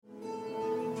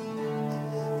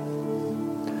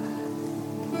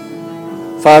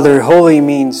Father, holy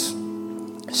means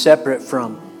separate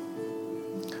from.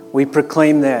 We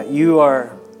proclaim that you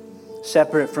are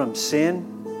separate from sin.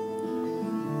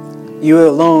 You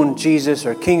alone, Jesus,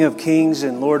 are King of kings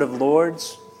and Lord of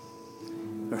lords.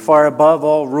 You're far above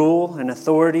all rule and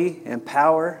authority and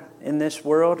power in this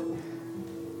world.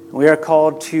 We are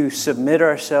called to submit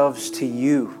ourselves to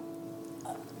you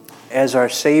as our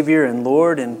Savior and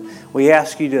Lord, and we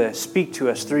ask you to speak to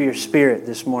us through your Spirit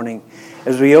this morning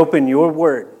as we open your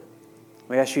Word.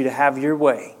 We ask you to have your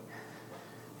way.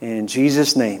 In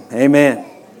Jesus' name, amen.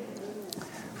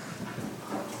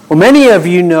 Well, many of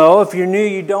you know, if you're new,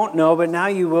 you don't know, but now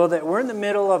you will, that we're in the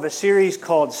middle of a series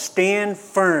called Stand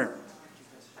Firm.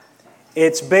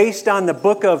 It's based on the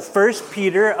book of 1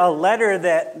 Peter, a letter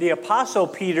that the Apostle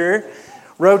Peter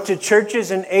wrote to churches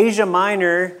in Asia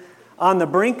Minor on the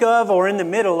brink of or in the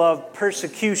middle of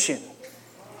persecution.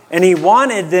 And he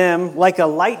wanted them, like a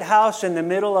lighthouse in the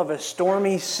middle of a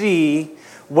stormy sea,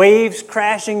 waves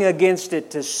crashing against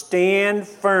it, to stand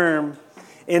firm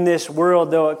in this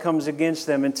world, though it comes against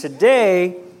them. And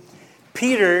today,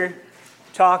 Peter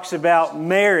talks about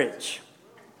marriage.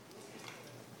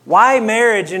 Why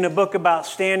marriage in a book about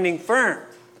standing firm?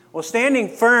 Well, standing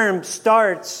firm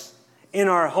starts in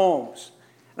our homes.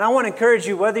 And I want to encourage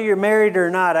you, whether you're married or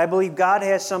not, I believe God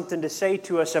has something to say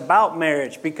to us about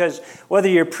marriage. Because whether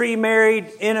you're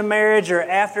pre-married, in a marriage, or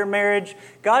after marriage,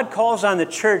 God calls on the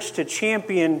church to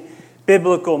champion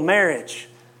biblical marriage.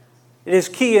 It is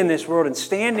key in this world, and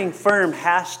standing firm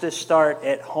has to start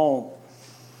at home.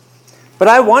 But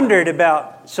I wondered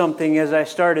about something as I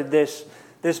started this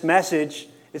message.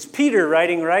 It's Peter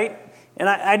writing, right? And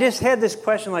I just had this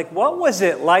question, like, what was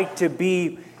it like to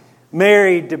be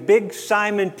married to Big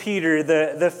Simon Peter,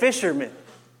 the fisherman?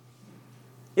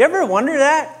 You ever wonder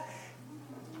that?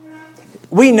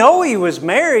 We know he was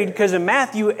married because in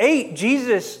Matthew 8,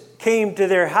 Jesus came to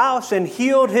their house and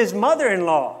healed his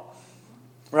mother-in-law.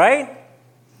 Right?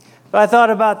 But I thought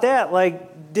about that.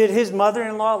 Like, did his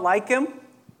mother-in-law like him?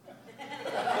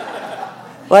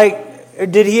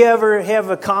 Like, did he ever have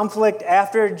a conflict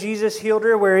after Jesus healed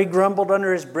her where he grumbled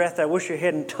under his breath, "I wish you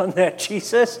hadn't done that,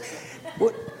 Jesus"?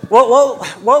 What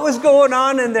was going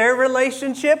on in their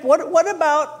relationship? What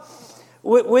about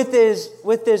with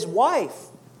his wife?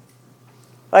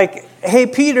 Like, hey,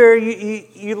 Peter,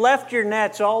 you left your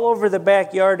nets all over the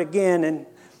backyard again, and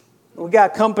we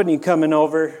got company coming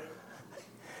over.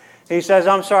 He says,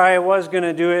 "I'm sorry, I was going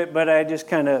to do it, but I just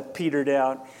kind of petered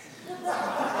out."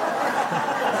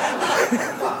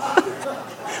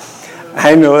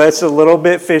 I know that's a little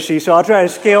bit fishy, so I'll try to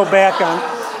scale back on.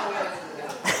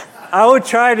 I would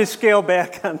try to scale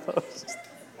back on those.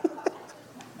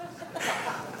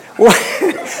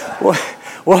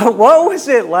 What was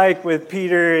it like with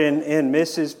Peter and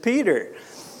Mrs. Peter?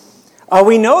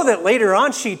 We know that later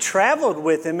on she traveled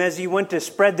with him as he went to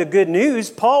spread the good news.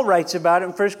 Paul writes about it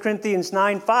in 1 Corinthians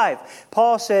 9:5.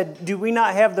 Paul said, "Do we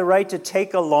not have the right to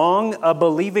take along a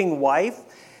believing wife,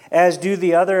 as do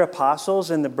the other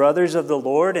apostles and the brothers of the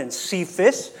Lord?" And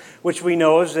Cephas, which we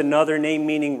know is another name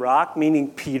meaning rock, meaning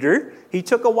Peter, he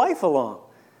took a wife along.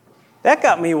 That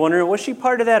got me wondering, was she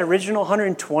part of that original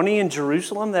 120 in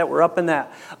Jerusalem that were up in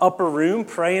that upper room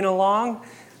praying along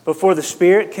before the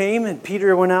Spirit came and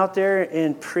Peter went out there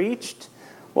and preached?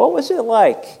 What was it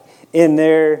like in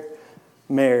their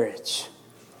marriage?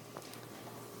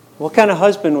 What kind of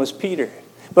husband was Peter?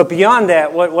 But beyond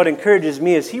that, what encourages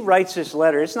me is he writes this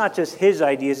letter. It's not just his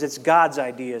ideas, it's God's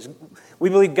ideas. We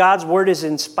believe God's word is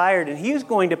inspired, and he is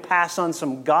going to pass on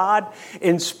some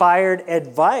God-inspired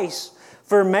advice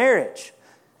for marriage.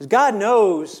 Because God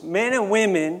knows men and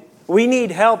women, we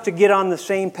need help to get on the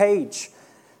same page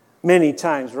many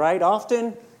times, right?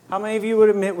 Often, how many of you would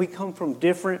admit we come from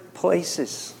different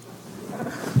places?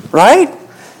 Right?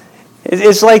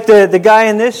 It's like the guy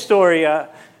in this story.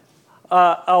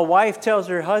 A wife tells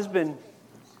her husband,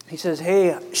 she says,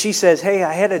 "Hey,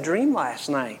 I had a dream last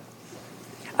night.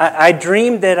 I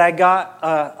dreamed that I got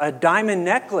a diamond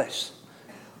necklace.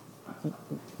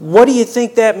 What do you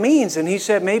think that means?" And he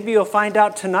said, "Maybe you'll find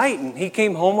out tonight." And he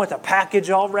came home with a package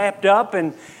all wrapped up,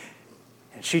 and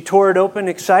she tore it open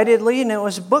excitedly, and it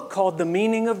was a book called The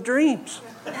Meaning of Dreams.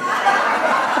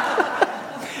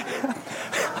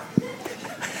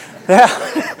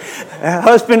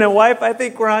 Husband and wife, I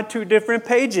think we're on two different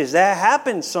pages. That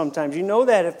happens sometimes. You know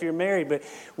that if you're married. But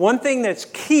one thing that's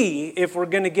key if we're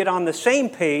going to get on the same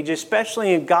page,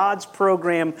 especially in God's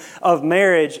program of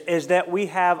marriage, is that we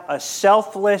have a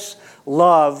selfless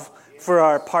love for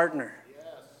our partner.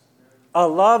 A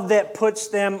love that puts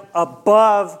them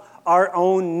above our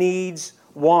own needs,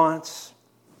 wants,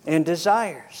 and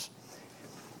desires.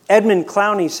 Edmund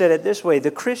Clowney said it this way: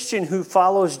 the Christian who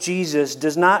follows Jesus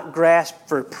does not grasp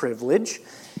for privilege.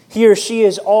 He or she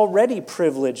is already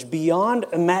privileged beyond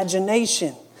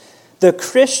imagination. The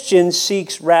Christian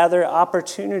seeks rather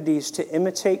opportunities to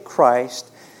imitate Christ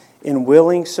in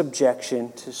willing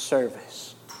subjection to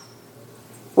service.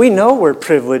 We know we're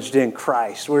privileged in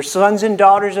Christ. We're sons and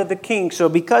daughters of the King. So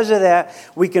because of that,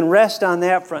 we can rest on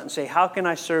that front and say, how can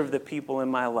I serve the people in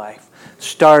my life?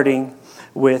 Starting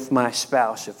with my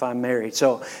spouse if I'm married.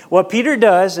 So what Peter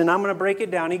does, and I'm going to break it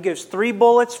down, he gives 3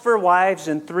 bullets for wives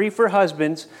and 3 for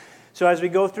husbands. So as we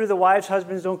go through the wives,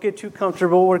 husbands, don't get too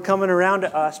comfortable. We're coming around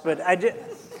to us. But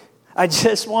I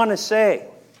just want to say,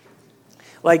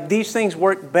 like, these things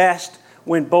work best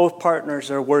when both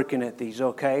partners are working at these,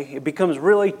 okay? It becomes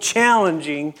really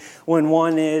challenging when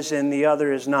one is and the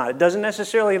other is not. It doesn't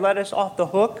necessarily let us off the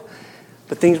hook,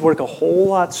 but things work a whole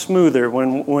lot smoother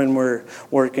when we're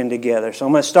working together. So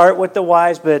I'm going to start with the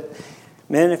wives, but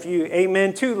men, if you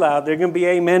amen too loud, they're going to be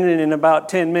amening in about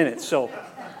 10 minutes. So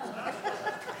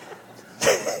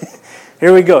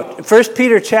here we go. 1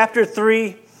 Peter chapter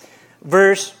 3,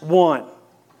 verse 1.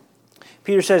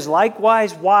 Peter says,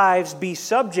 likewise, wives, be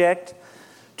subject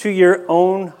to your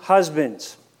own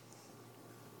husbands.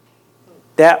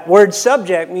 That word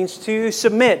subject means to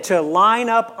submit, to line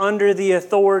up under the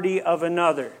authority of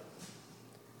another.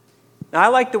 Now, I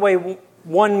like the way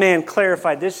one man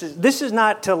clarified this. This is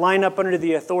not to line up under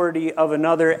the authority of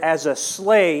another as a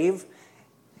slave.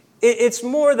 It's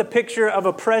more the picture of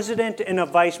a president and a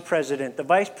vice president. The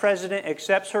vice president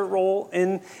accepts her role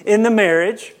in the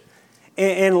marriage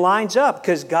and lines up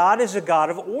because God is a God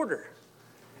of order.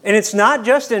 And it's not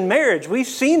just in marriage. We've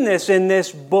seen this in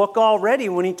this book already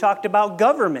when he talked about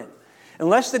government.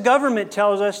 Unless the government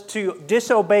tells us to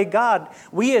disobey God,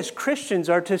 we as Christians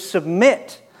are to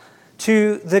submit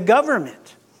to the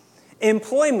government.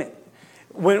 Employment.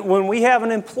 When we have an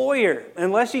employer,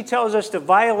 unless he tells us to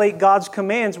violate God's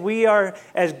commands, we are,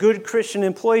 as good Christian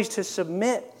employees, to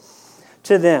submit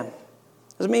to them.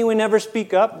 Doesn't mean we never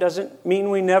speak up. Doesn't mean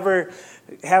we never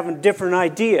have a different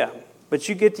idea. But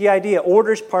you get the idea.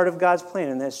 Order is part of God's plan,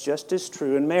 and that's just as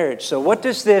true in marriage. So what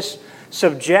does this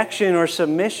subjection or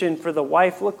submission for the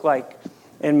wife look like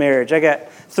in marriage? I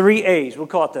got 3 A's. We'll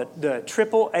call it the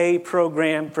triple A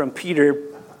program from Peter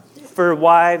for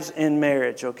wives in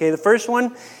marriage. Okay, the first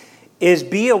one is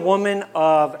be a woman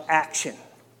of action.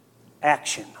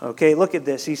 Action. Okay, look at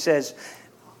this. He says,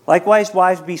 likewise,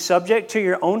 wives, be subject to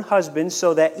your own husbands,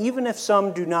 so that even if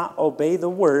some do not obey the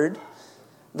word,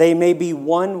 they may be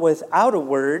won without a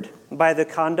word by the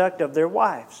conduct of their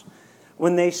wives,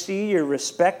 when they see your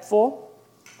respectful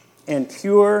and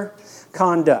pure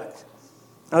conduct.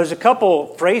 Now, there's a couple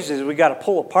phrases we got to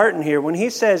pull apart in here. When he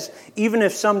says, even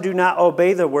if some do not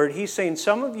obey the word, he's saying,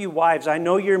 some of you wives, I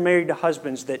know you're married to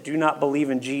husbands that do not believe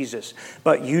in Jesus,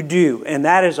 but you do. And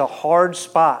that is a hard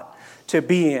spot to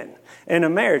be in a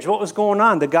marriage. What was going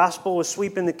on? The gospel was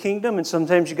sweeping the kingdom, and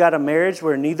sometimes you got a marriage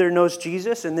where neither knows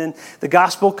Jesus, and then the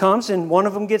gospel comes and one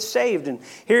of them gets saved. And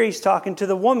here he's talking to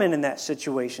the woman in that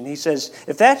situation. He says,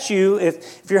 if that's you,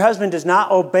 if your husband does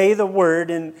not obey the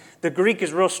word, and the Greek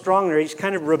is real strong there, he's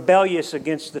kind of rebellious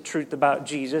against the truth about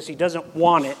Jesus. He doesn't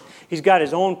want it. He's got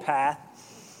his own path.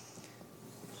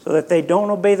 So that they don't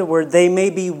obey the word, they may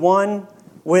be won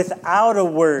without a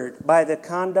word by the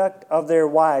conduct of their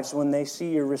wives when they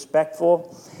see your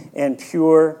respectful and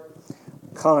pure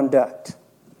conduct.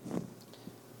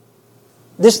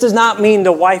 This does not mean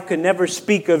the wife could never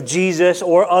speak of Jesus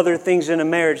or other things in a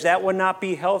marriage. That would not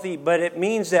be healthy, but it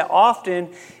means that often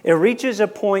it reaches a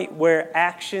point where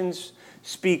actions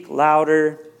speak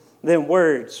louder than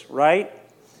words, right?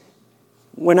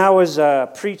 When I was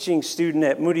a preaching student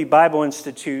at Moody Bible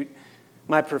Institute,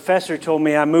 my professor told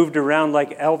me I moved around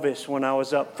like Elvis when I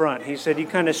was up front. He said, you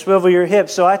kind of swivel your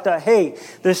hips. So I thought, hey,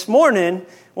 this morning,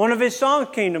 one of his songs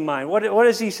came to mind. What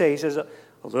does he say? He says, a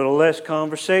little less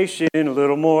conversation, a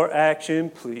little more action,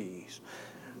 please.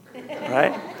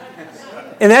 Right?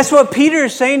 And that's what Peter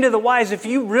is saying to the wives. If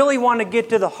you really want to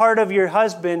get to the heart of your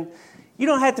husband, you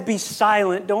don't have to be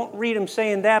silent. Don't read him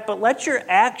saying that, but let your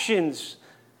actions,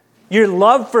 your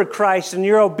love for Christ and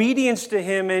your obedience to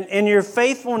Him and your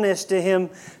faithfulness to Him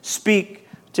speak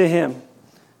to Him.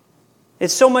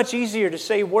 It's so much easier to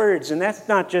say words, and that's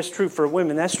not just true for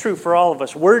women. That's true for all of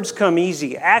us. Words come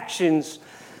easy. Actions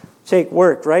take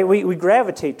work, right? We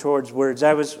gravitate towards words.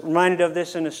 I was reminded of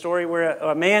this in a story where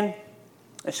a man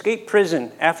escaped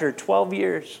prison after 12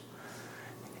 years.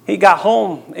 He got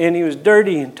home, and he was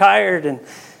dirty and tired, and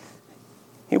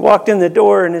he walked in the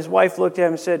door, and his wife looked at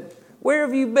him and said, where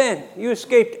have you been? You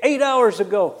escaped 8 hours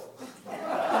ago.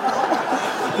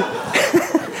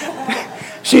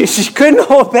 She couldn't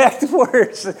hold back the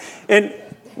words. And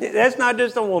that's not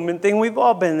just a woman thing. We've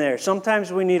all been there.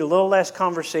 Sometimes we need a little less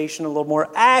conversation, a little more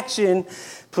action,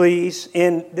 please.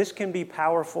 And this can be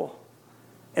powerful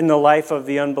in the life of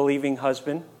the unbelieving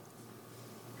husband.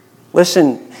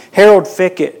 Listen, Harold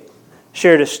Fickett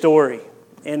shared a story,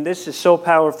 and this is so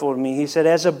powerful to me. He said,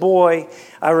 as a boy,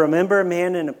 I remember a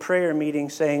man in a prayer meeting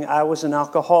saying I was an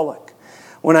alcoholic.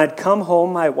 When I'd come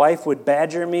home, my wife would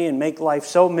badger me and make life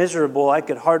so miserable I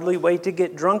could hardly wait to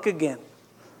get drunk again.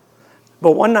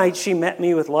 But one night she met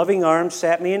me with loving arms,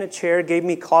 sat me in a chair, gave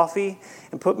me coffee,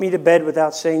 and put me to bed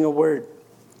without saying a word.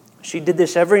 She did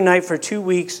this every night for 2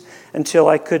 weeks until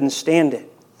I couldn't stand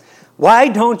it. Why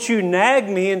don't you nag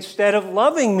me instead of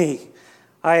loving me?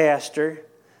 I asked her.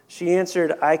 She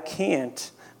answered, I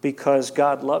can't because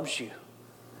God loves you.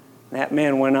 That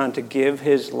man went on to give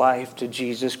his life to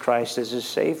Jesus Christ as his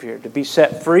Savior, to be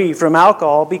set free from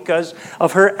alcohol because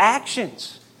of her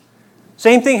actions.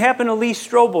 Same thing happened to Lee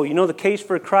Strobel. You know, the Case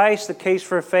for Christ, the Case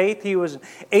for Faith. He was an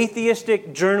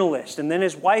atheistic journalist, and then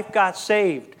his wife got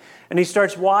saved. And he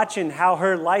starts watching how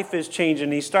her life is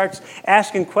changing. He starts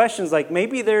asking questions like,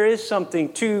 maybe there is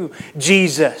something to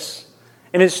Jesus.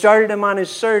 And it started him on his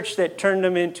search that turned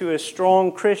him into a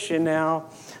strong Christian now,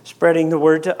 spreading the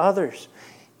word to others.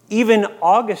 Even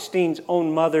Augustine's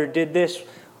own mother did this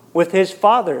with his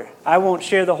father. I won't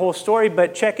share the whole story,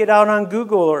 but check it out on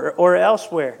Google or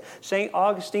elsewhere. St.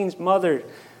 Augustine's mother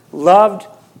loved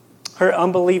her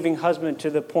unbelieving husband to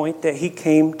the point that he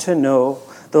came to know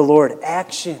the Lord.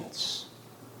 Actions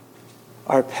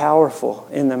are powerful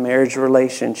in the marriage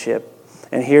relationship.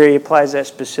 And here he applies that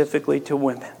specifically to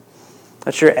women.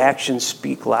 Let your actions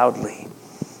speak loudly.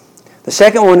 The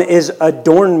second one is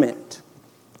adornment.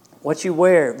 What you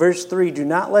wear. Verse 3, do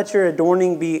not let your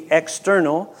adorning be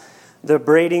external, the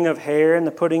braiding of hair and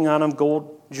the putting on of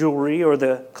gold jewelry or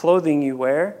the clothing you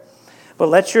wear, but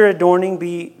let your adorning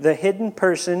be the hidden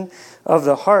person of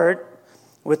the heart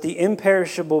with the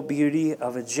imperishable beauty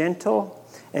of a gentle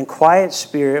and quiet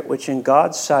spirit, which in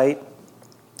God's sight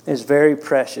is very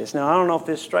precious. Now, I don't know if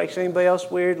this strikes anybody else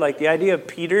weird, like the idea of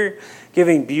Peter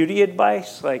giving beauty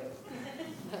advice, like,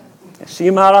 I see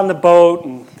him out on the boat,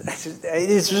 and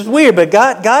it's just weird. But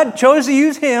God chose to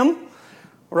use him,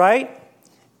 right?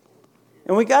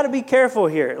 And we got to be careful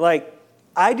here. Like,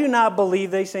 I do not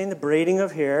believe they say the braiding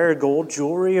of hair or gold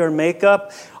jewelry or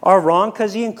makeup are wrong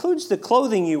because he includes the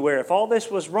clothing you wear. If all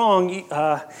this was wrong,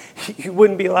 you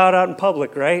wouldn't be allowed out in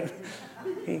public, right?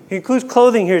 He includes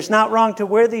clothing here. It's not wrong to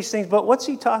wear these things. But what's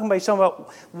he talking about? He's talking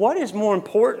about what is more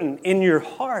important in your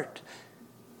heart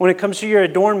when it comes to your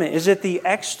adornment. Is it the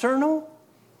external?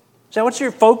 Is that what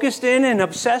you're focused in and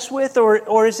obsessed with?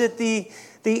 Or is it the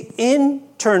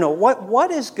internal?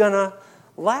 What is going to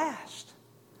last?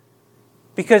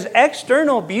 Because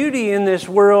external beauty in this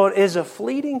world is a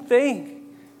fleeting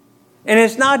thing. And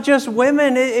it's not just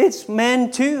women, it's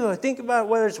men too. Think about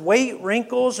whether it's weight,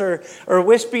 wrinkles, or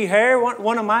wispy hair.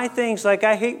 One of my things, like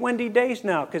I hate windy days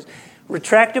now because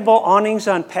retractable awnings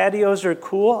on patios are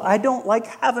cool. I don't like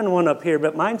having one up here,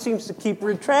 but mine seems to keep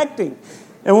retracting.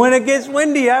 And when it gets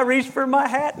windy, I reach for my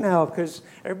hat now because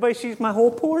everybody sees my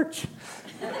whole porch.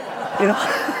 You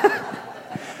know?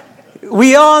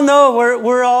 We all know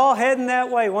we're all heading that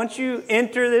way. Once you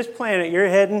enter this planet, you're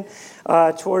heading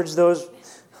towards those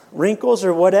wrinkles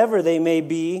or whatever they may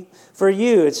be for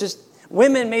you. It's just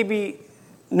women maybe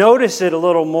notice it a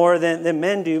little more than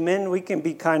men do. Men, we can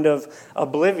be kind of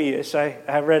oblivious.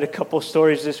 I read a couple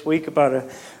stories this week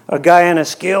about a guy on a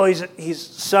scale. He's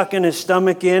sucking his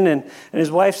stomach in, and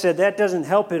his wife said, that doesn't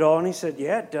help at all. And he said,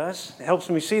 yeah, it does. It helps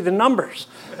me see the numbers.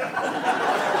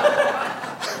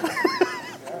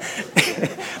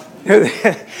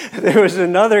 There was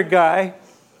another guy,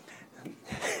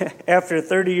 after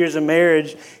 30 years of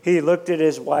marriage, he looked at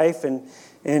his wife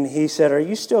and he said, are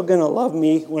you still going to love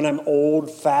me when I'm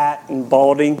old, fat, and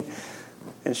balding?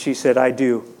 And she said, I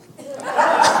do.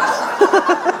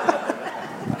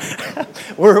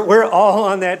 We're all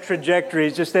on that trajectory.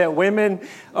 It's just that women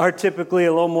are typically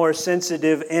a little more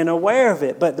sensitive and aware of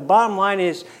it. But the bottom line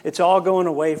is it's all going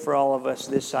away for all of us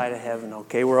this side of heaven,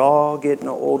 okay? We're all getting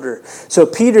older. So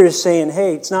Peter is saying,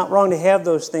 hey, it's not wrong to have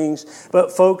those things,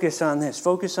 but focus on this.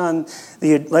 Focus on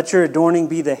let your adorning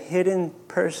be the hidden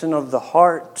person of the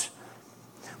heart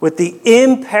with the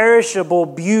imperishable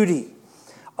beauty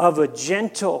of a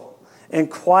gentle and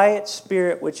quiet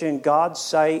spirit, which in God's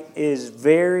sight is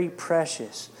very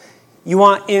precious. You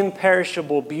want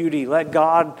imperishable beauty. Let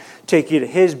God take you to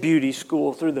His beauty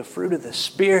school through the fruit of the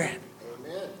Spirit.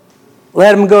 Amen.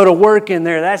 Let them go to work in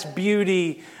there. That's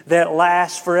beauty that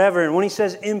lasts forever. And when he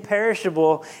says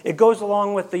imperishable, it goes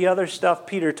along with the other stuff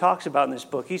Peter talks about in this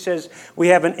book. He says we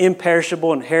have an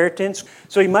imperishable inheritance,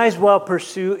 so you might as well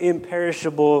pursue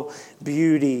imperishable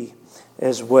beauty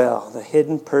as well, the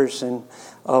hidden person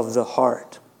of the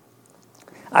heart.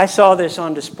 I saw this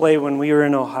on display when we were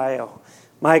in Ohio.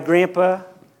 My grandpa,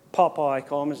 Pawpaw I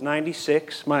call him, is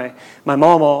 96. My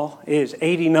mama is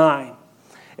 89.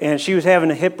 And she was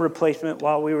having a hip replacement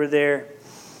while we were there.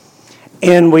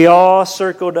 And we all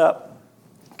circled up,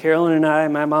 Carolyn and I,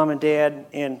 my mom and dad,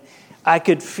 and I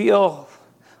could feel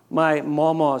my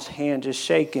mama's hand just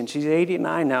shaking. She's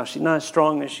 89 now. She's not as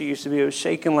strong as she used to be. It was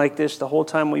shaking like this the whole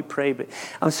time we prayed. But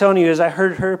I'm telling you, as I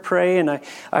heard her pray and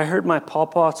I heard my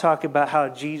pawpaw talk about how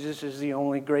Jesus is the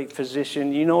only great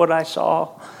physician, you know what I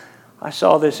saw? I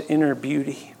saw this inner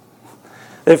beauty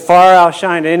that far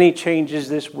outshined any changes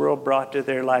this world brought to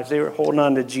their lives. They were holding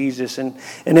on to Jesus, and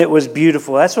it was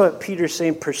beautiful. That's what Peter's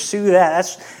saying. Pursue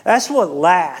that. That's what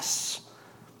lasts.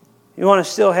 You want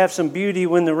to still have some beauty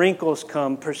when the wrinkles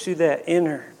come. Pursue that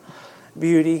inner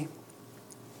beauty.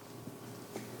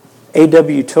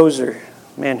 A.W. Tozer,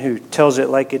 man who tells it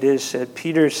like it is, said,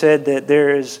 Peter said that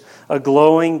there is a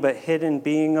glowing but hidden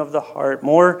being of the heart,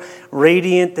 more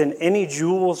radiant than any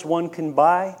jewels one can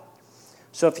buy.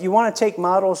 So if you want to take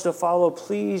models to follow,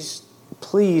 please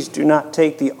do not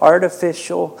take the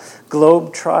artificial,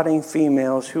 globe-trotting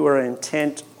females who are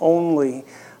intent only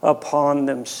upon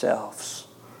themselves.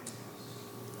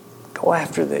 Go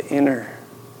after the inner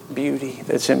beauty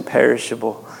that's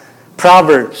imperishable.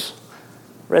 Proverbs.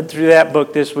 Read through that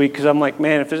book this week because I'm like,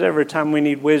 man, if there's ever a time we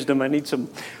need wisdom, I need some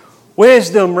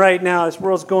wisdom right now. This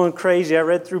world's going crazy. I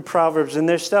read through Proverbs, and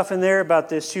there's stuff in there about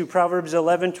this too. Proverbs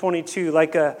 11:22,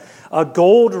 like a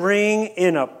gold ring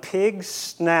in a pig's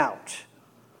snout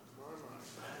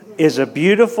is a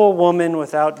beautiful woman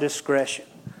without discretion.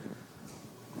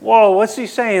 Whoa, what's he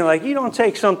saying? Like, you don't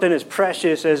take something as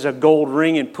precious as a gold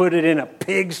ring and put it in a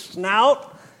pig's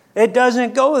snout. It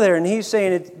doesn't go there. And he's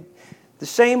saying it the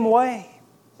same way.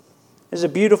 Is a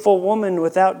beautiful woman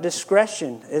without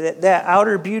discretion. That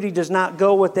outer beauty does not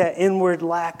go with that inward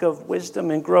lack of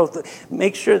wisdom and growth.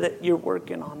 Make sure that you're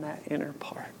working on that inner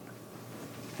part.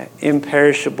 That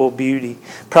imperishable beauty.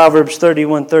 Proverbs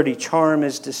 31:30, charm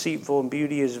is deceitful and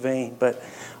beauty is vain, but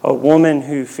a woman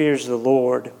who fears the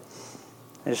Lord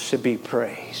is to be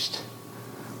praised.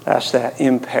 That's that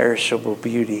imperishable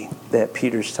beauty that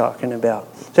Peter's talking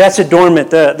about. So that's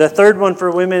adornment. The third one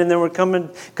for women, and then we're coming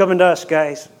to us,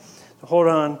 guys. Hold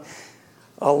on.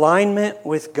 Alignment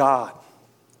with God.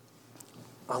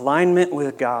 Alignment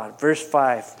with God. Verse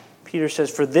 5, Peter says,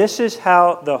 for this is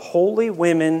how the holy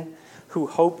women who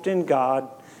hoped in God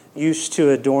used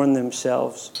to adorn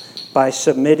themselves, by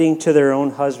submitting to their own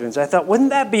husbands. I thought,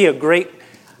 wouldn't that be a great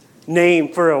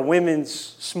name for a women's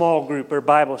small group or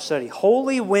Bible study?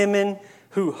 Holy women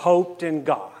who hoped in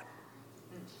God.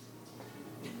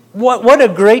 What a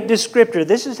great descriptor.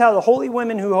 This is how the holy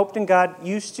women who hoped in God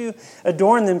used to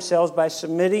adorn themselves, by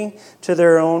submitting to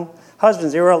their own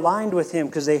husbands. They were aligned with Him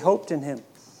because they hoped in Him.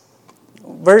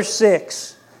 Verse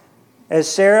 6, as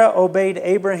Sarah obeyed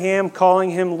Abraham,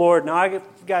 calling him Lord. Now I've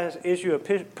got to issue a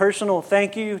personal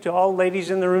thank you to all ladies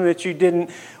in the room that you didn't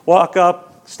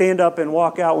stand up and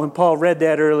walk out when Paul read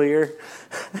that earlier.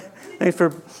 Thanks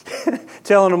for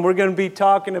telling them we're going to be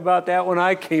talking about that when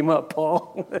I came up,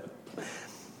 Paul.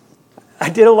 I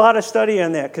did a lot of study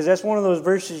on that because that's one of those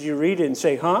verses you read it and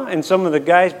say, huh? And some of the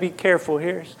guys, be careful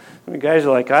here. Some of the guys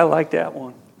are like, I like that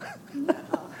one.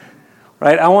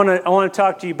 Right? I want to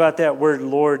talk to you about that word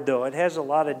Lord, though. It has a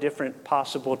lot of different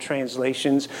possible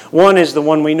translations. One is the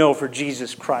one we know for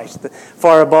Jesus Christ,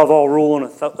 far above all rule and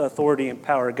authority and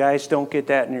power. Guys, don't get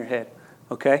that in your head,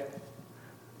 okay?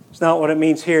 It's not what it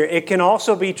means here. It can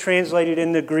also be translated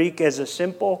in the Greek as a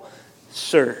simple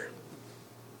sir.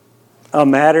 A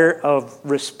matter of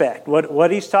respect.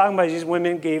 What he's talking about is these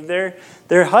women gave their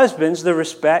husbands the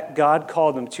respect God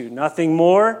called them to. Nothing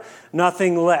more,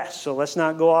 nothing less. So let's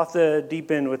not go off the deep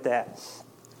end with that.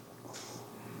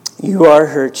 You are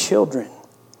her children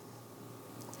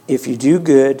if you do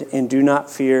good and do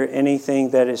not fear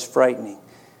anything that is frightening.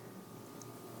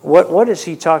 What is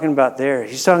he talking about there?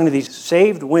 He's talking to these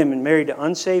saved women married to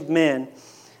unsaved men. And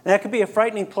that could be a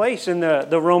frightening place in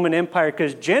the Roman Empire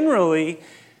because generally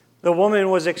the woman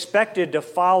was expected to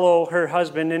follow her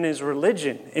husband in his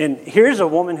religion. And here's a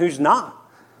woman who's not.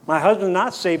 My husband's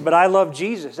not saved, but I love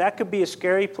Jesus. That could be a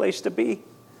scary place to be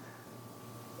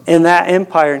in that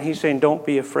empire. And he's saying, don't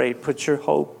be afraid. Put your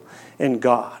hope in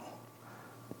God.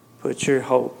 Put your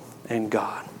hope in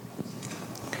God.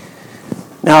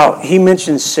 Now, he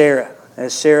mentions Sarah.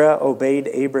 as Sarah obeyed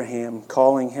Abraham,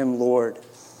 calling him Lord.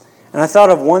 And I thought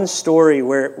of one story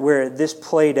where this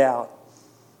played out.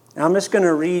 And I'm just going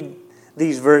to read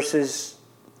these verses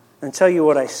and tell you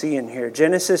what I see in here.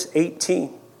 Genesis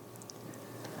 18.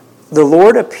 The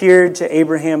Lord appeared to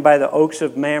Abraham by the oaks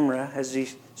of Mamre as he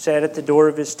sat at the door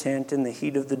of his tent in the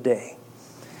heat of the day.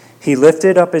 He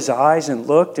lifted up his eyes and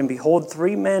looked, and behold,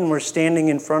 3 men were standing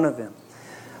in front of him.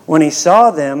 When he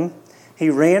saw them, he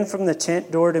ran from the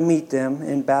tent door to meet them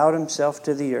and bowed himself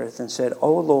to the earth and said,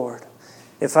 O Lord,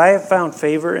 if I have found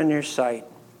favor in your sight,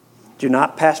 do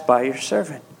not pass by your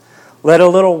servant. Let a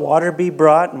little water be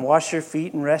brought and wash your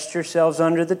feet and rest yourselves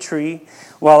under the tree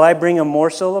while I bring a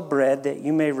morsel of bread that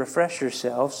you may refresh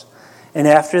yourselves. And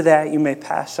after that you may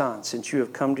pass on, since you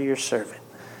have come to your servant.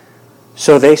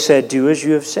 So they said, do as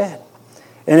you have said.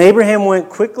 And Abraham went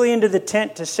quickly into the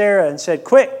tent to Sarah and said,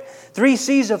 quick, 3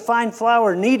 seahs of fine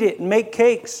flour, knead it and make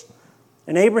cakes.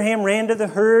 And Abraham ran to the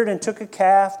herd and took a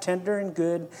calf, tender and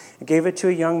good, and gave it to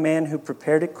a young man who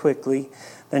prepared it quickly.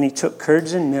 Then he took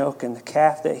curds and milk and the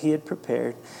calf that he had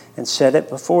prepared and set it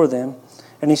before them.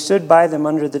 And he stood by them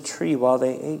under the tree while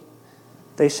they ate.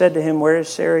 They said to him, where is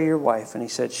Sarah your wife? And he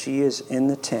said, she is in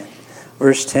the tent.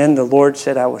 Verse 10, the Lord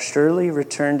said, I will surely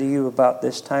return to you about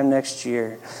this time next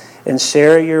year, and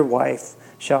Sarah your wife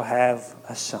shall have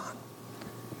a son.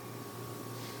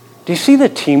 Do you see the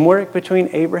teamwork between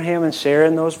Abraham and Sarah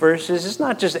in those verses? It's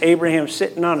not just Abraham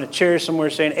sitting on a chair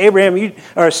somewhere saying,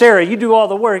 Sarah, you do all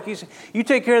the work. You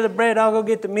take care of the bread, I'll go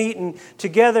get the meat. And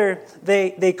together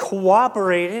they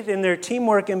cooperated in their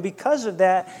teamwork. And because of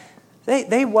that,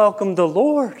 they welcomed the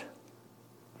Lord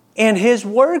and His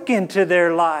work into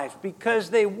their lives because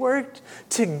they worked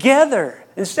together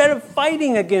instead of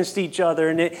fighting against each other.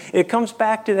 And it comes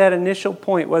back to that initial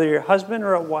point, whether you're a husband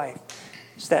or a wife.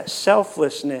 It's that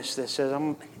selflessness that says,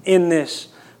 I'm in this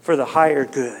for the higher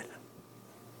good.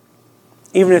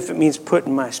 Even if it means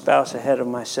putting my spouse ahead of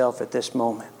myself at this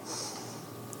moment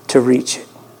to reach it.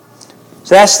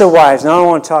 So that's the wives. Now I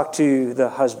want to talk to the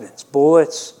husbands.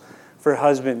 Bullets for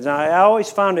husbands. Now I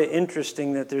always found it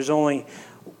interesting that there's only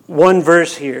one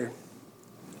verse here.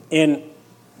 And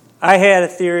I had a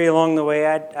theory along the way.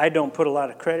 I don't put a lot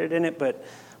of credit in it, but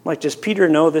I'm like, does Peter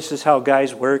know this is how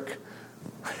guys work?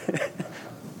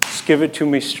 Just give it to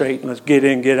me straight and let's get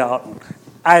in, get out.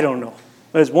 I don't know.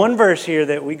 There's one verse here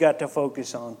that we got to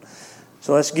focus on.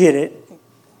 So let's get it.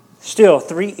 Still,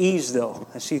 3 E's though.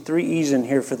 I see 3 E's in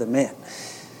here for the men.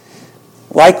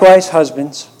 Likewise,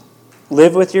 husbands,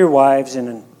 live with your wives in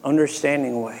an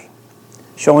understanding way,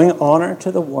 showing honor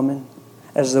to the woman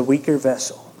as the weaker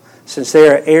vessel, since they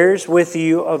are heirs with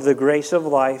you of the grace of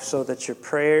life, so that your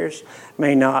prayers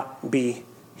may not be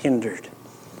hindered.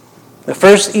 The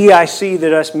first E I see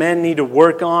that us men need to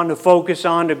work on, to focus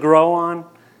on, to grow on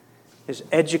is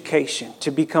education,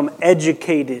 to become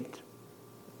educated,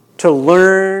 to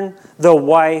learn the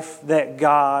wife that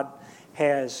God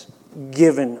has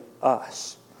given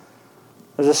us.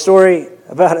 There's a story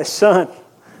about a son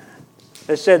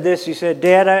that said this. He said,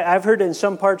 Dad, I've heard in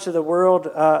some parts of the world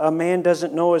a man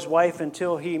doesn't know his wife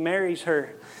until he marries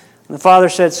her. And the father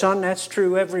said, son, that's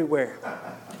true everywhere.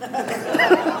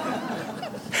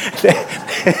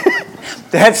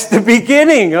 That's the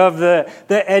beginning of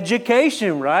the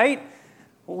education, right?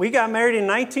 We got married in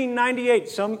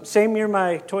 1998, same year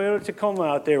my Toyota Tacoma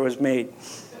out there was made.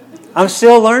 I'm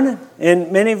still learning,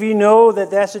 and many of you know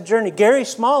that that's a journey. Gary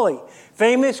Smalley,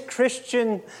 famous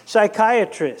Christian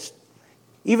psychiatrist,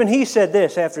 even he said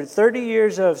this, after 30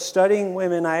 years of studying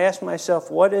women, I asked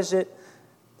myself, what is it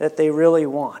that they really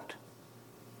want?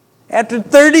 After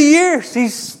 30 years,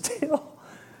 he's still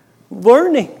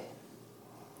learning.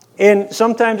 And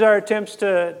sometimes our attempts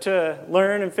to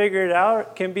learn and figure it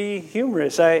out can be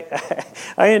humorous. I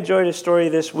enjoyed a story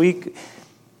this week.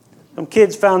 Some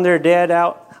kids found their dad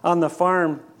out on the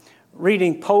farm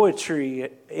reading poetry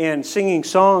and singing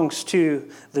songs to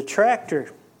the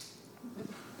tractor.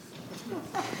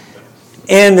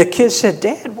 And the kids said,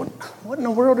 Dad, what in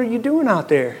the world are you doing out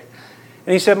there?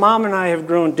 And he said, Mom and I have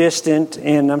grown distant,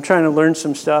 and I'm trying to learn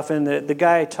some stuff. And the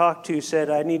guy I talked to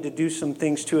said, I need to do some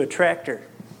things to a tractor.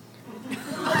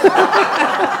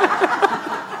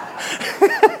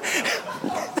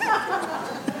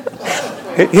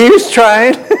 He was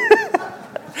trying.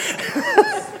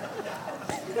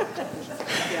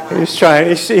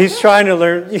 He's trying to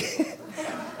learn.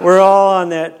 We're all on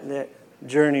that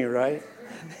journey, right?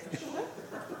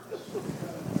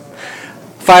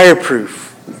 Fireproof.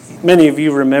 Many of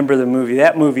you remember the movie.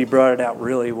 That movie brought it out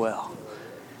really well.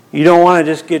 You don't want to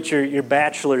just get your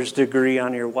bachelor's degree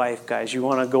on your wife, guys. You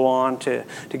want to go on to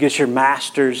get your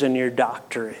master's and your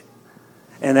doctorate.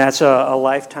 And that's a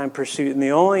lifetime pursuit. And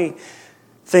the only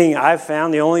thing I've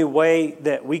found, the only way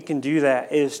that we can do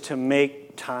that is to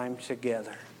make time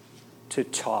together, to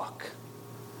talk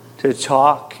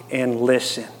and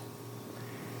listen.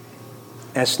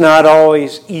 It's not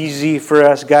always easy for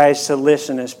us guys to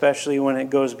listen, especially when it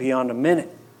goes beyond a minute.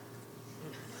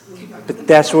 But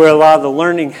that's where a lot of the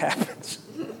learning happens.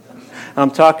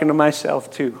 I'm talking to myself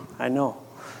too, I know.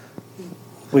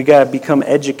 We got to become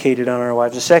educated on our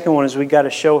wives. The second one is we got to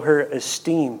show her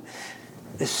esteem.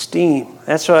 Esteem.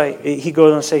 That's why he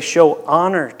goes on to say, show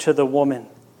honor to the woman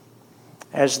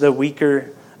as the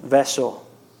weaker vessel.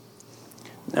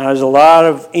 Now, there's a lot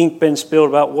of ink been spilled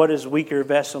about what does weaker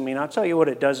vessel mean. I'll tell you what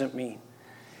it doesn't mean.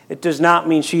 It does not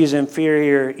mean she is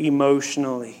inferior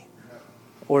emotionally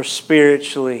or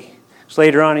spiritually. So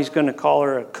later on, he's going to call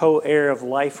her a co-heir of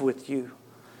life with you.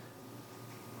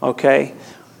 Okay?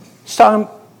 He's talking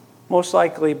most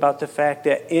likely about the fact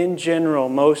that in general,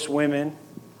 most women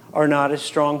are not as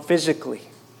strong physically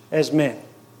as men.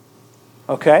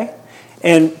 Okay?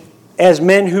 And as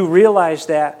men who realize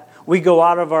that, we go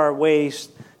out of our ways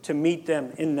to meet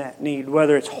them in that need,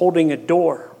 whether it's holding a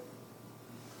door,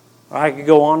 or I could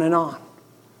go on and on.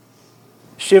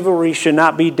 Chivalry should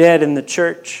not be dead in the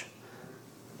church.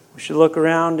 We should look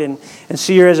around and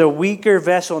see her as a weaker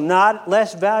vessel, not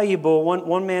less valuable.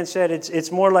 One man said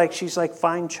it's more like she's like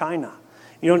fine china.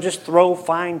 You don't just throw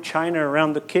fine china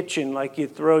around the kitchen like you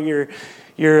throw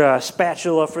your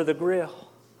spatula for the grill.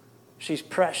 She's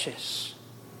precious.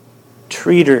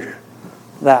 Treat her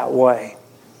that way.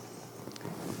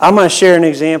 I'm going to share an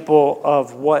example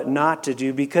of what not to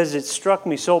do because it struck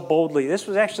me so boldly. This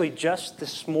was actually just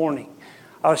this morning.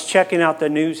 I was checking out the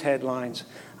news headlines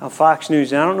on Fox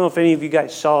News, and I don't know if any of you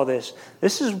guys saw this.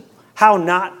 This is how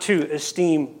not to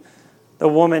esteem the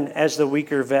woman as the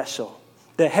weaker vessel.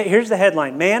 Here's the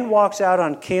headline. Man walks out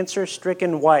on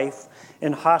cancer-stricken wife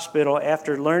in hospital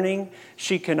after learning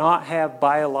she cannot have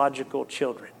biological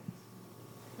children.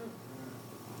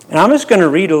 And I'm just going to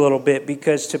read a little bit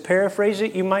because to paraphrase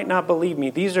it, you might not believe me.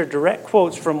 These are direct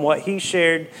quotes from what he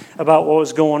shared about what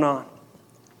was going on.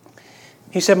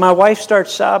 He said, my wife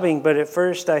starts sobbing, but at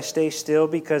first I stay still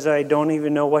because I don't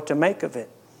even know what to make of it.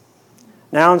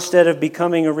 Now instead of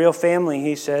becoming a real family,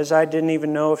 he says, I didn't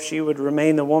even know if she would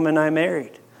remain the woman I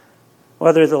married.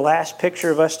 Whether the last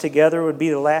picture of us together would be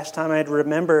the last time I'd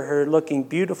remember her looking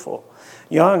beautiful,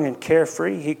 young and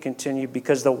carefree, he continued,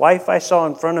 because the wife I saw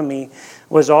in front of me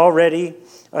was already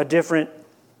a different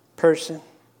person.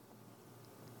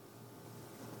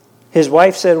 His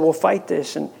wife said, we'll fight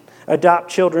this and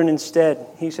adopt children instead.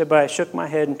 He said, but I shook my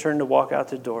head and turned to walk out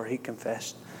the door, he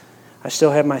confessed. I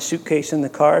still had my suitcase in the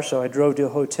car, so I drove to a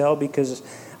hotel because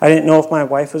I didn't know if my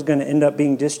wife was going to end up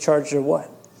being discharged or what.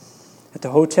 At the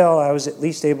hotel, I was at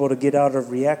least able to get out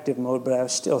of reactive mode, but I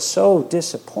was still so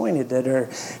disappointed that her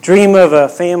dream of a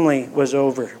family was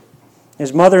over.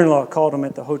 His mother-in-law called him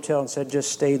at the hotel and said,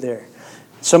 just stay there.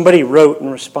 Somebody wrote in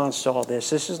response to all this,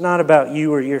 this is not about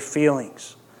you or your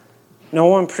feelings. No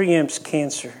one preempts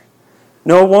cancer.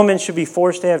 No woman should be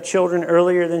forced to have children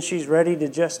earlier than she's ready to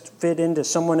just fit into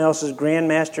someone else's grand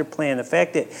master plan. The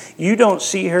fact that you don't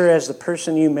see her as the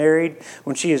person you married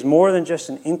when she is more than just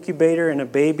an incubator and a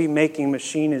baby-making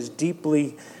machine is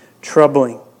deeply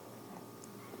troubling.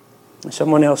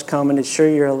 Someone else commented, sure,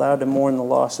 you're allowed to mourn the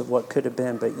loss of what could have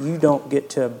been, but you don't get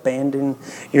to abandon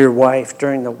your wife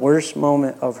during the worst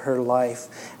moment of her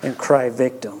life and cry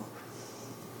victim.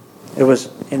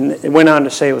 And it went on to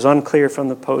say it was unclear from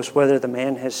the Post whether the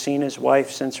man has seen his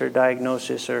wife since her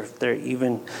diagnosis or if they're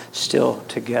even still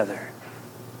together.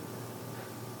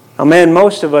 Now, man,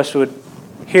 most of us would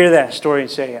hear that story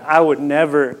and say, I would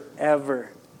never, ever,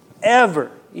 ever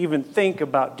even think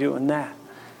about doing that.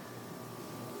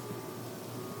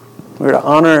 We're to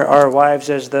honor our wives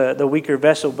as the weaker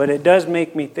vessel, but it does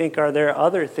make me think, are there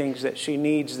other things that she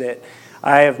needs that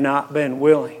I have not been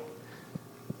willing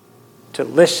to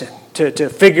listen, to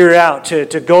figure out,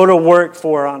 to go to work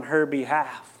for on her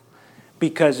behalf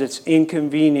because it's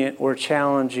inconvenient or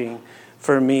challenging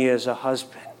for me as a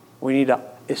husband? We need to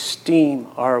esteem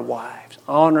our wives,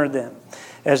 honor them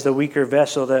as the weaker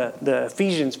vessel. The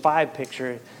Ephesians 5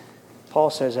 picture,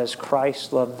 Paul says, as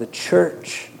Christ loved the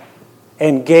church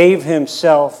and gave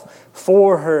himself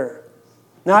for her,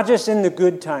 not just in the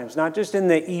good times, not just in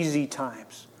the easy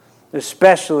times,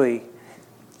 especially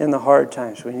in the hard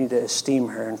times. We need to esteem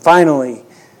her. And finally,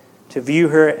 to view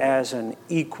her as an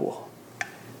equal.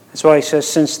 That's why he says,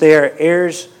 since they are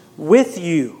heirs with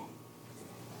you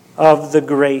of the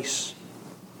grace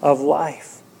of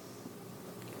life.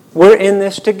 We're in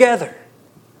this together.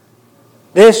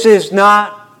 This is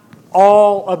not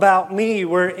all about me.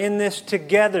 We're in this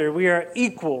together. We are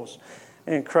equals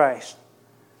in Christ.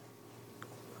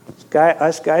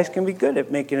 Us guys can be good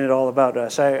at making it all about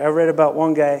us. I read about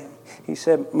one guy. He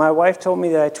said, my wife told me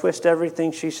that I twist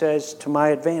everything she says to my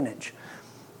advantage.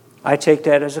 I take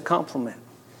that as a compliment.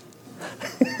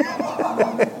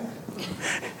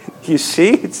 You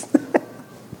see?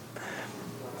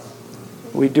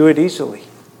 We do it easily.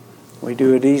 We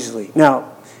do it easily.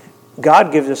 Now,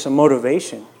 God gives us a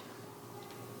motivation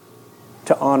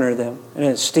to honor them and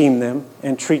esteem them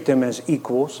and treat them as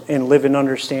equals and live in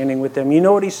understanding with them. You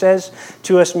know what he says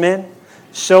to us men?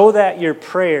 So that your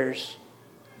prayers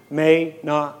may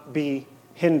not be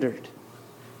hindered.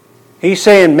 He's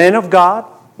saying, men of God,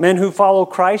 men who follow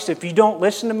Christ, if you don't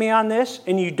listen to me on this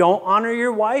and you don't honor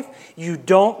your wife, you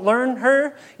don't learn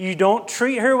her, you don't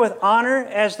treat her with honor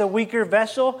as the weaker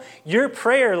vessel, your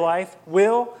prayer life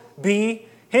will be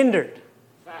hindered.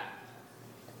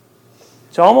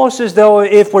 It's almost as though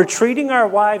if we're treating our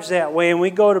wives that way and we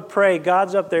go to pray,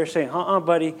 God's up there saying,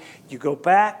 buddy, you go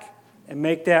back and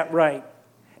make that right,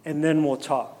 and then we'll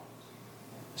talk.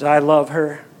 Because I love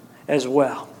her as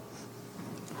well.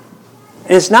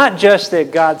 And it's not just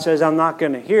that God says, I'm not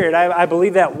going to hear it. I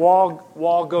believe that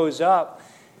wall goes up.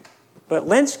 But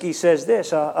Lenski says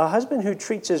this, a husband who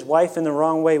treats his wife in the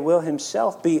wrong way will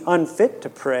himself be unfit to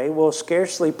pray, will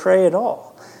scarcely pray at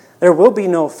all. There will be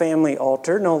no family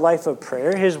altar, no life of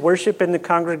prayer. His worship in the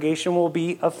congregation will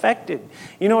be affected.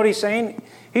 You know what he's saying?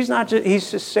 He's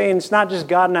just saying it's not just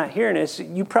God not hearing it.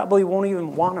 You probably won't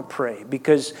even want to pray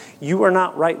because you are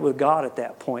not right with God at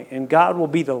that point. And God will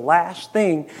be the last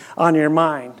thing on your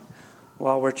mind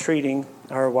while we're treating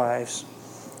our wives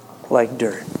like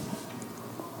dirt.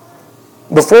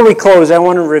 Before we close, I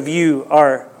want to review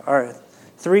our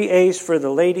 3 A's for the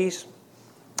ladies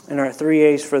and our 3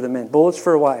 A's for the men. Bullets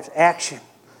for wives. Action.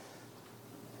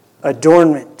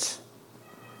 Adornment.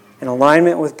 And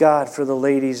alignment with God for the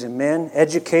ladies and men.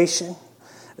 Education.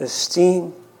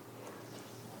 Esteem.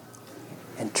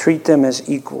 And treat them as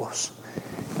equals.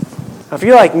 Now, if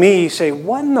you're like me, you say,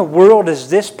 what in the world is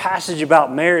this passage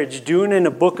about marriage doing in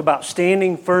a book about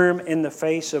standing firm in the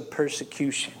face of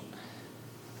persecution?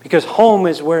 Because home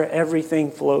is where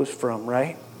everything flows from,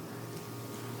 right?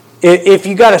 If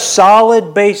you got a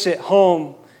solid base at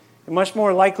home, you're much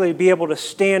more likely to be able to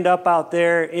stand up out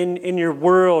there in your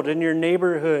world, in your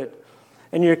neighborhood,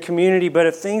 in your community. But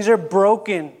if things are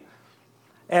broken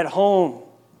at home,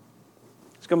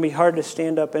 it's going to be hard to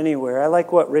stand up anywhere. I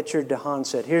like what Richard DeHaan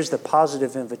said. Here's the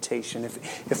positive invitation.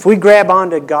 If we grab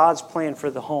onto God's plan for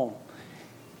the home,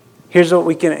 here's what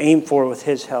we can aim for with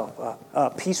His help. A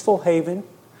peaceful haven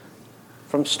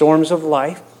from storms of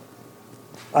life.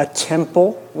 A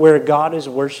temple where God is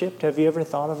worshipped. Have you ever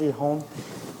thought of your home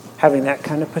having that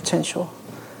kind of potential?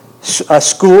 A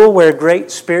school where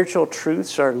great spiritual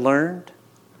truths are learned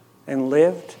and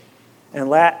lived. And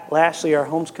lastly, our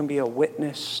homes can be a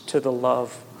witness to the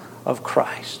love of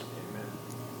Christ.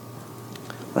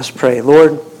 Let's pray.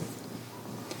 Lord,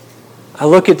 I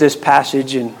look at this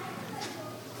passage and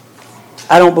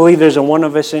I don't believe there's a one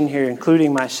of us in here,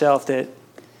 including myself, that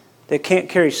can't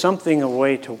carry something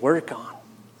away to work on.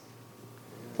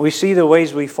 We see the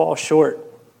ways we fall short,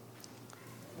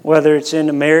 whether it's in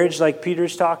a marriage like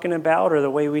Peter's talking about or the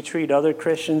way we treat other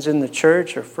Christians in the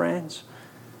church or friends.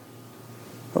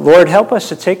 Lord, help us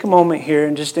to take a moment here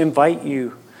and just invite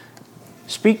you.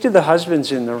 Speak to the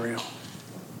husbands in the room.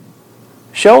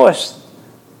 Show us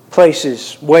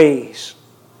places, ways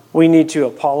we need to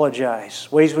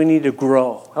apologize, ways we need to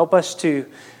grow. Help us to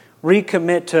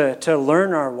recommit to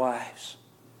learn our wives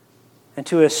and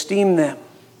to esteem them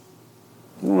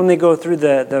when they go through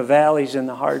the valleys and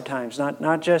the hard times,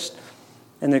 not just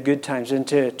in the good times, and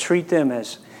to treat them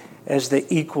as the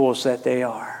equals that they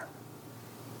are.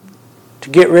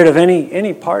 To get rid of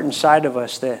any part inside of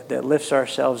us that lifts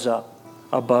ourselves up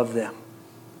above them.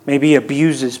 Maybe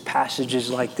abuses passages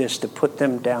like this to put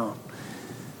them down.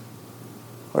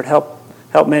 Lord,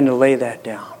 help men to lay that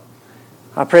down.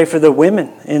 I pray for the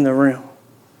women in the room,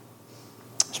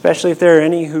 especially if there are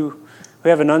any who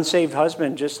have an unsaved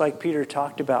husband, just like Peter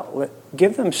talked about.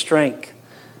 Give them strength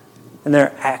in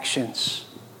their actions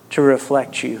to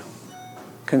reflect you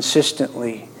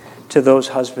consistently to those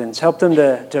husbands. Help them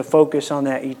to focus on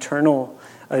that eternal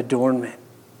adornment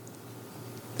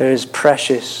that is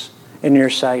precious in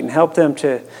your sight. And help them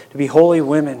to be holy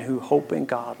women who hope in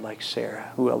God like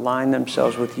Sarah, who align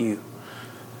themselves with you.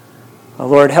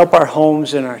 Lord, help our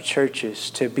homes and our churches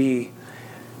to be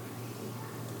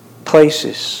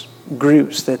places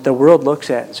groups that the world looks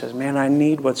at and says, man, I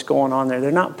need what's going on there.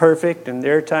 They're not perfect, and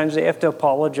there are times they have to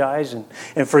apologize and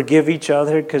forgive each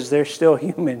other because they're still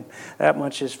human. That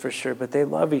much is for sure. But they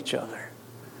love each other.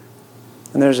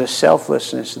 And there's a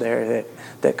selflessness there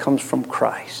that comes from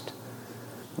Christ.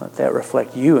 Let that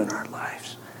reflect you in our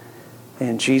lives.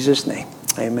 In Jesus' name,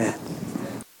 amen.